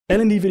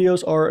L&D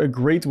videos are a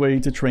great way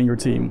to train your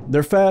team.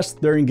 They're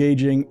fast, they're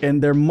engaging,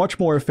 and they're much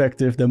more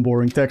effective than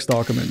boring text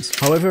documents.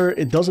 However,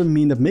 it doesn't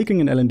mean that making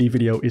an L&D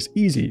video is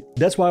easy.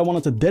 That's why I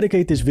wanted to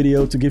dedicate this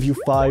video to give you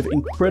 5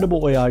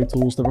 incredible AI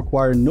tools that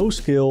require no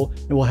skill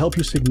and will help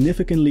you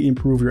significantly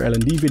improve your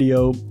L&D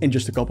video in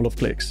just a couple of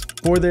clicks.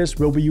 For this,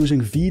 we'll be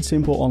using VEED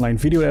Simple Online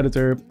Video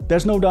Editor.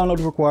 There's no download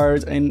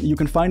required, and you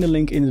can find a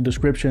link in the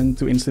description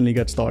to instantly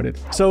get started.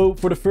 So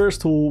for the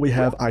first tool, we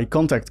have eye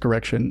contact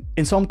correction.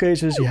 In some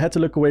cases, you had to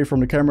look away from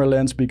the camera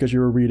lens because you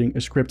were reading a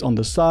script on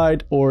the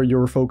side or you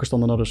were focused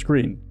on another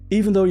screen.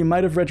 Even though you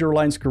might have read your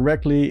lines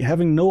correctly,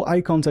 having no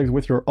eye contact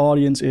with your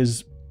audience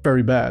is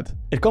very bad.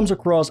 It comes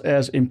across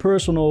as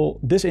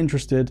impersonal,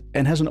 disinterested,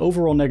 and has an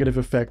overall negative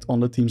effect on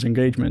the team's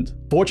engagement.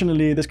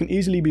 Fortunately, this can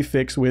easily be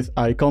fixed with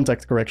eye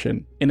contact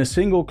correction. In a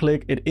single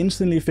click, it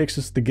instantly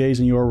fixes the gaze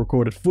in your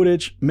recorded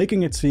footage,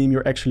 making it seem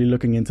you're actually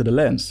looking into the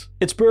lens.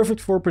 It's perfect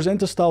for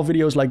presenter-style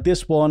videos like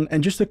this one,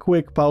 and just a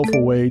quick,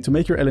 powerful way to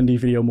make your L&D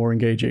video more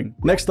engaging.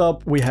 Next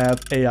up, we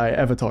have AI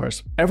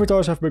avatars.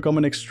 Avatars have become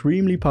an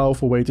extremely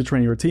powerful way to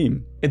train your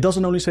team. It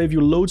doesn't only save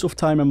you loads of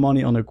time and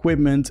money on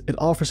equipment, it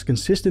offers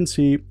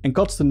consistency and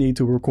cuts the need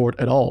to record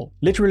at all.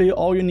 Literally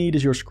all you need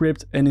is your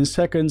script, and in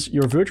seconds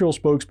your virtual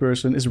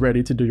spokesperson is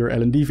ready to do your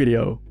L&D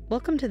video.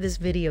 Welcome to this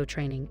video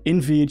training.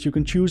 In VEED you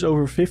can choose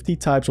over 50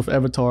 types of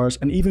avatars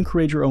and even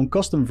create your own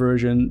custom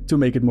version to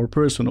make it more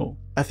personal.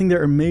 I think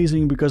they're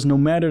amazing because no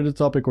matter the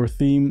topic or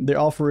theme, they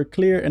offer a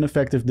clear and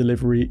effective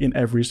delivery in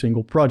every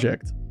single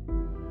project.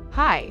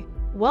 Hi,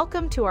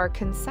 welcome to our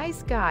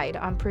concise guide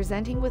on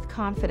presenting with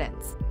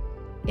confidence.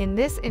 In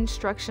this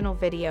instructional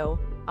video,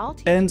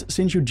 and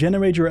since you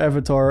generate your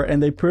avatar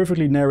and they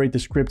perfectly narrate the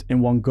script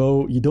in one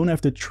go, you don't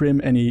have to trim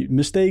any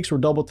mistakes or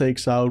double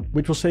takes out,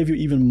 which will save you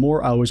even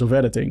more hours of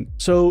editing.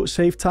 So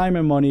save time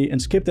and money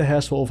and skip the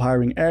hassle of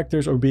hiring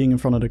actors or being in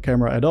front of the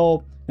camera at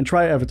all, and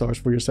try avatars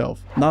for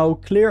yourself. Now,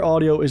 clear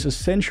audio is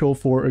essential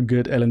for a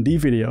good L&D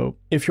video.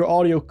 If your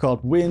audio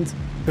caught wind,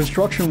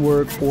 construction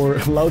work, or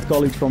loud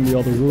colleagues from the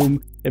other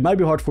room, it might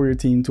be hard for your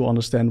team to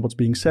understand what's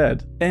being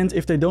said. And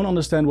if they don't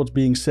understand what's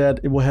being said,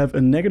 it will have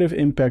a negative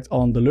impact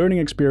on the learning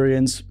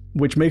experience,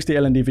 which makes the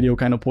L&D video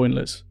kind of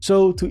pointless.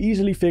 So to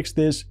easily fix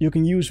this, you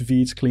can use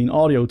VEED's Clean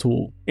Audio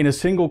tool. In a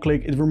single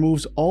click, it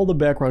removes all the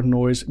background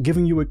noise,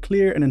 giving you a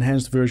clear and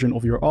enhanced version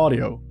of your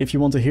audio. If you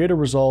want to hear the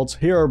results,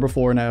 here are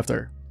before and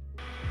after.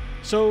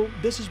 So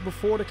this is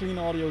before the Clean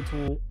Audio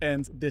tool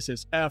and this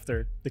is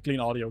after the Clean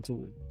Audio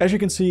tool. As you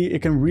can see,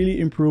 it can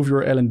really improve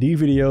your L&D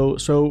video,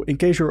 so in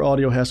case your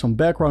audio has some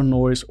background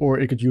noise or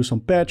it could use some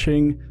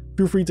patching,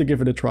 feel free to give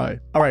it a try.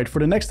 Alright, for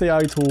the next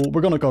AI tool,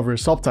 we're gonna cover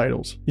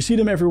subtitles. You see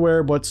them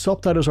everywhere, but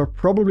subtitles are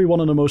probably one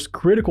of the most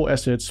critical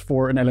assets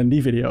for an L&D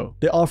video.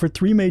 They offer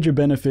 3 major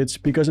benefits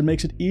because it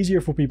makes it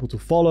easier for people to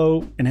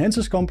follow,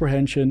 enhances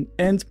comprehension,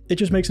 and it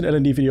just makes an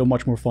L&D video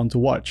much more fun to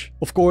watch.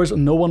 Of course,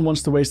 no one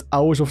wants to waste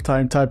hours of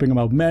time typing them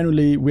out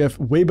manually, we have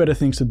way better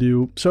things to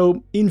do,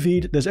 so in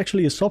VEED, there's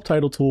actually a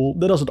subtitle tool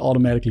that does it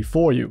automatically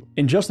for you.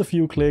 In just a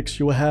few clicks,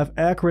 you will have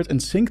accurate and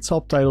synced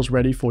subtitles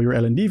ready for your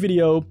L&D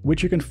video,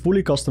 which you can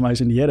fully customize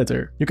in the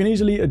editor. You can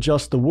easily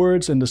adjust the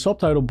words and the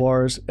subtitle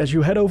bars as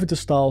you head over to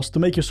styles to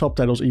make your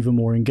subtitles even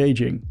more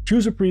engaging.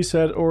 Choose a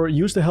preset or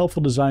use the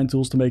helpful design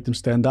tools to make them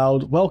stand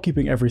out while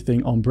keeping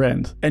everything on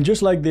brand. And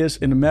just like this,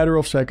 in a matter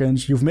of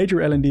seconds, you've made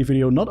your L&D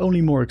video not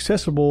only more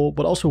accessible,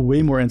 but also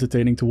way more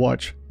entertaining to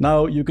watch.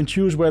 Now, you can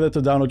choose whether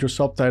to download your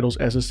subtitles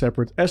as a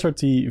separate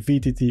SRT,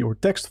 VTT or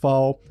text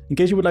file, in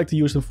case you would like to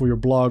use them for your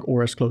blog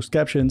or as closed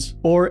captions,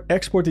 or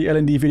export the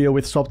L&D video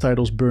with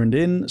subtitles burned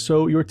in,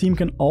 so your team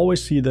can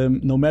always see them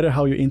no matter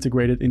how you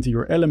integrate it into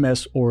your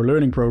LMS or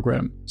learning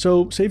program.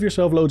 So save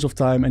yourself loads of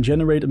time and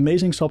generate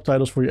amazing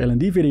subtitles for your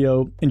L&D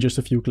video in just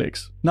a few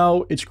clicks.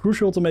 Now, it's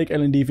crucial to make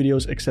L&D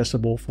videos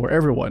accessible for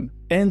everyone.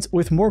 And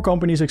with more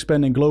companies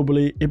expanding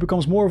globally, it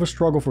becomes more of a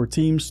struggle for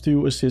teams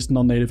to assist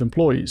non-native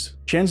employees.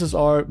 Chances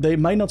are they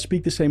might not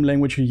speak the same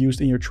language you used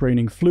in your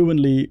training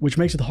fluently, which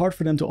makes it hard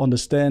for them to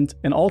understand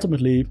and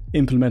ultimately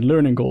implement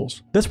learning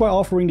goals. That's why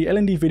offering the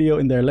L&D video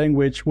in their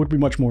language would be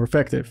much more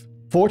effective.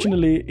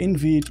 Fortunately, in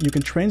VEED, you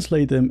can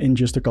translate them in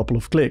just a couple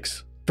of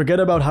clicks.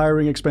 Forget about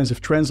hiring expensive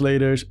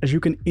translators, as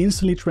you can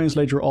instantly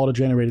translate your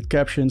auto-generated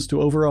captions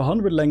to over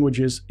 100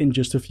 languages in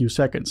just a few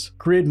seconds.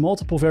 Create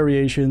multiple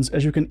variations,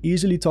 as you can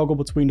easily toggle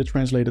between the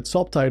translated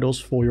subtitles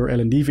for your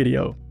L&D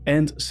video.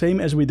 And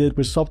same as we did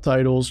with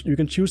subtitles, you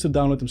can choose to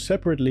download them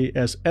separately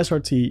as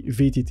SRT,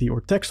 VTT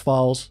or text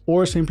files,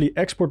 or simply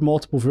export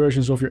multiple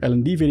versions of your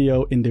L&D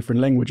video in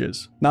different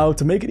languages. Now,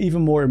 to make it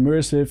even more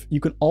immersive, you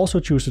can also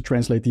choose to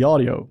translate the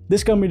audio.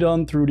 This can be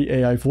done through the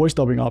AI voice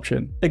dubbing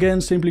option. Again,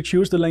 simply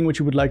choose the language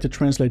you would like to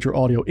translate your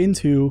audio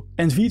into,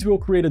 and VEED will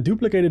create a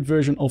duplicated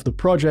version of the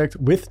project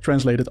with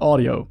translated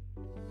audio.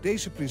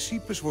 Deze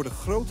principes worden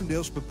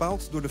grotendeels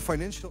bepaald door de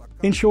financial.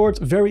 In short,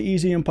 very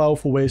easy and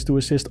powerful ways to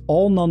assist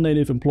all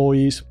non-native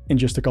employees in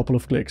just a couple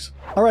of clicks.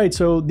 Alright,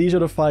 so these are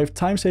the 5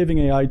 time-saving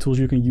AI tools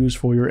you can use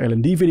for your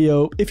L&D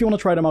video. If you want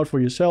to try them out for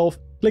yourself,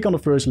 click on the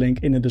first link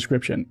in the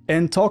description.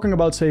 And talking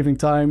about saving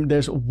time,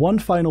 there's one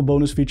final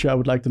bonus feature I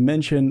would like to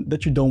mention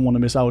that you don't want to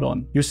miss out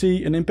on. You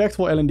see, an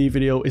impactful L&D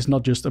video is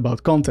not just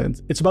about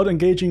content, it's about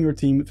engaging your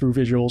team through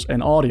visuals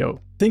and audio.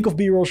 Think of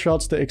B-roll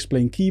shots to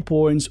explain key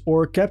points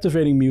or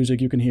captivating music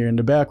you can hear in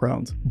the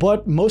background.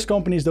 But most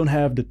companies don't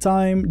have the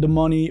time, the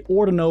money,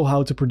 or the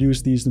know-how to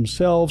produce these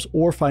themselves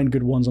or find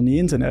good ones on the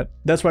internet.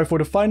 That's why for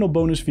the final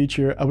bonus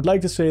feature, I would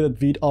like to say that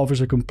VEED offers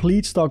a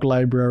complete stock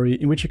library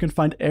in which you can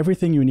find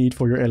everything you need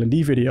for your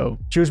L&D video.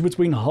 Choose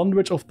between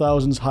hundreds of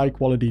thousands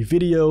high-quality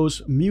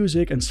videos,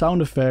 music, and sound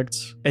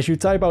effects as you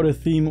type out a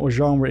theme or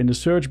genre in the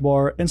search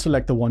bar and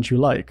select the ones you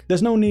like.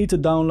 There's no need to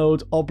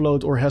download,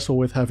 upload, or hassle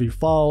with heavy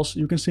files.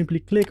 You can simply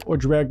click or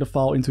drag the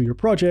file into your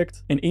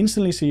project and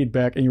instantly see it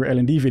back in your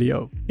L&D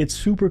video. It's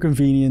super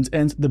convenient,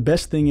 and the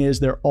best thing is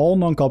they're all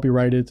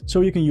non-copyrighted,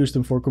 so you can use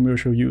them for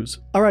commercial use.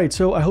 Alright,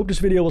 so I hope this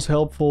video was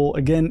helpful.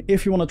 Again,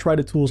 if you want to try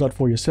the tools out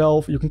for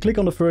yourself, you can click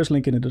on the first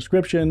link in the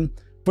description.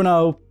 For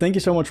now, thank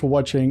you so much for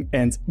watching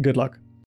and good luck.